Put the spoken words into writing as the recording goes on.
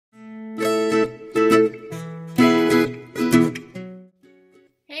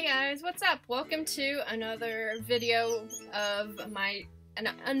welcome to another video of an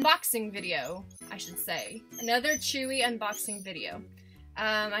unboxing video, I should say. Another Chewy unboxing video.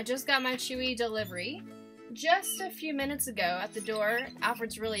 I just got my Chewy delivery just a few minutes ago at the door.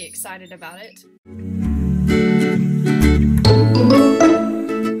 Alfred's really excited about it.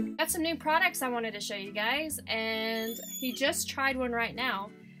 Got some new products I wanted to show you guys, and he just tried one right now.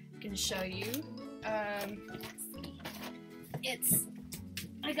 I can show you.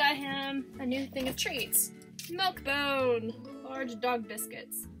 I got him a new thing of treats. Nylabone, large dog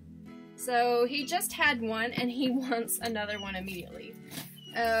biscuits. So he just had one and he wants another one immediately.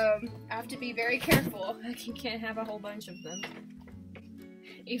 I have to be very careful. He can't have a whole bunch of them,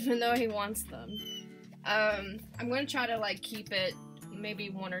 even though he wants them. I'm going to try to keep it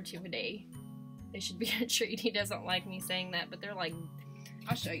maybe 1 or 2 a day. They should be a treat. He doesn't like me saying that, but they're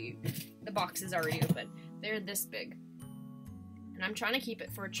I'll show you. The box is already open. They're this big. And I'm trying to keep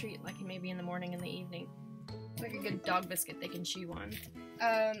it for a treat, maybe in the morning and the evening. Like a good dog biscuit they can chew on.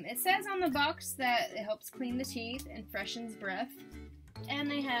 It says on the box that it helps clean the teeth and freshens breath.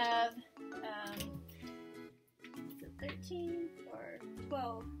 And they have 13 or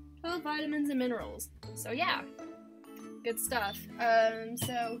 12 vitamins and minerals. So yeah, good stuff.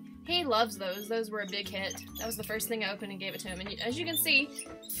 So he loves those. Those were a big hit. That was the first thing I opened and gave it to him. And as you can see,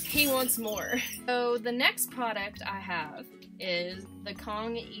 he wants more. So the next product I have is the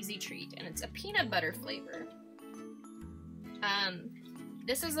Kong Easy Treat, and it's a peanut butter flavor.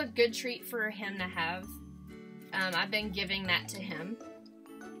 This is a good treat for him to have. I've been giving that to him.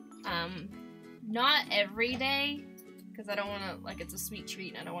 Not every day, because I don't want to, it's a sweet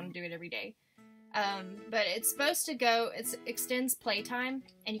treat and I don't want to do it every day. But it's supposed to go, it extends playtime,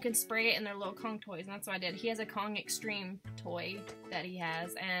 and you can spray it in their little Kong toys, and that's what I did. He has a Kong Extreme toy that he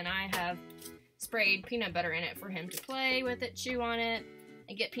has, and I have sprayed peanut butter in it for him to play with it, chew on it,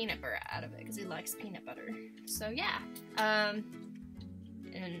 and get peanut butter out of it, because he likes peanut butter. So yeah, and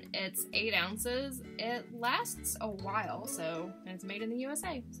it's 8 ounces. It lasts a while, and it's made in the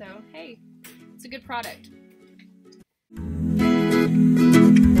USA, so hey, it's a good product.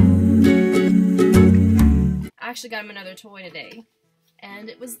 I actually got him another toy today, and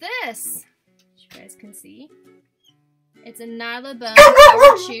it was this, as you guys can see. It's a Nylabone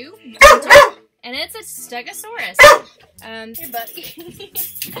Powerchew, and it's a Stegosaurus. Hey buddy.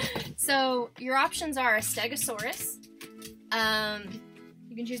 So your options are a Stegosaurus.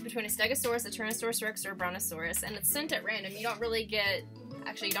 You can choose between a Stegosaurus, a Tyrannosaurus Rex, or a Brontosaurus, and it's sent at random. You don't really get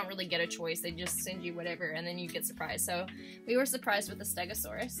a choice. They just send you whatever, and then you get surprised. So we were surprised with the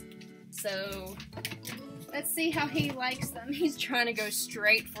Stegosaurus. So let's see how he likes them. He's trying to go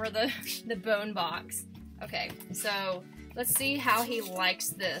straight for the bone box. Okay, so let's see how he likes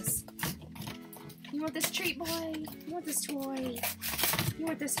this. You want this treat, boy? You want this toy? You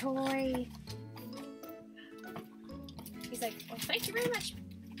want this toy? He's like, well, thank you very much,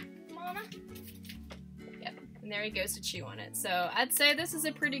 Mama. Yep, and there he goes to chew on it. So I'd say this is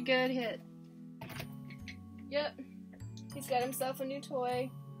a pretty good hit. Yep, he's got himself a new toy.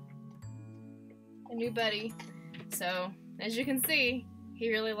 A new buddy. So, as you can see, he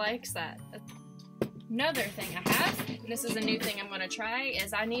really likes that. Another thing I have, and this is a new thing I'm going to try,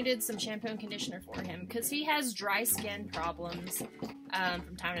 is I needed some shampoo and conditioner for him, because he has dry skin problems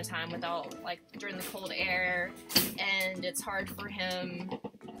from time to time during the cold air, and it's hard for him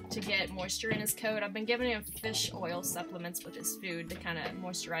to get moisture in his coat. I've been giving him fish oil supplements with his food to kind of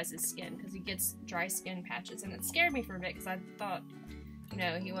moisturize his skin, because he gets dry skin patches, and it scared me for a bit, because I thought,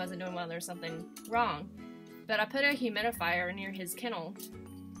 he wasn't doing well, there's something wrong. But I put a humidifier near his kennel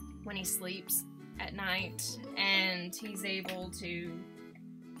when he sleeps at night, and he's able to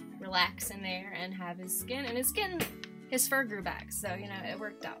relax in there and have his skin, and his fur grew back, so, it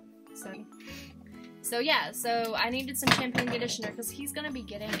worked out. So yeah, so I needed some shampoo and conditioner, because he's going to be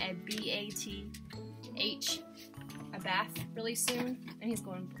getting a bath really soon, and he's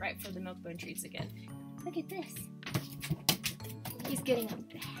going right for the Nylabone treats again. Look at this. He's getting a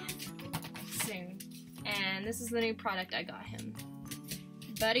bath soon. And this is the new product I got him.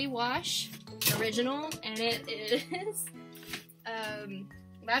 Buddy Wash Original, and it is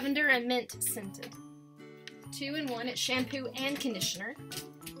lavender and mint scented. 2-in-1, it's shampoo and conditioner.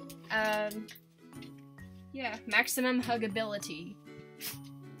 Yeah, maximum huggability,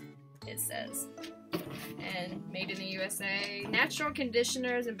 it says. And made in the USA. Natural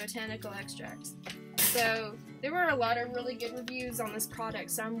conditioners and botanical extracts. So there were a lot of really good reviews on this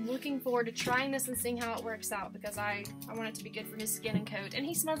product, so I'm looking forward to trying this and seeing how it works out, because I want it to be good for his skin and coat. And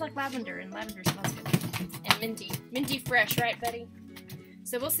he smells like lavender, and lavender smells good. And minty fresh, right, buddy?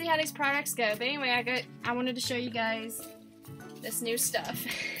 So we'll see how these products go. But anyway, I wanted to show you guys this new stuff.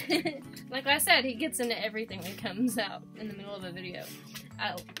 Like I said, he gets into everything that comes out in the middle of a video.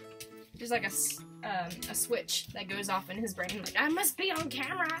 There's like a switch that goes off in his brain, like, I must be on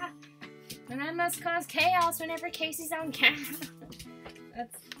camera! And I must cause chaos whenever Casey's on camera.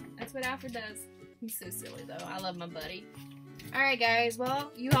 That's what Alfred does. He's so silly though. I love my buddy. Alright guys,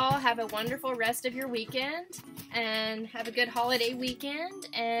 well, you all have a wonderful rest of your weekend, and have a good holiday weekend,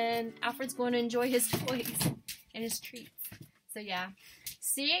 and Alfred's going to enjoy his toys and his treats. So yeah,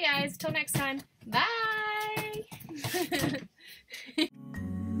 see you guys till next time. Bye!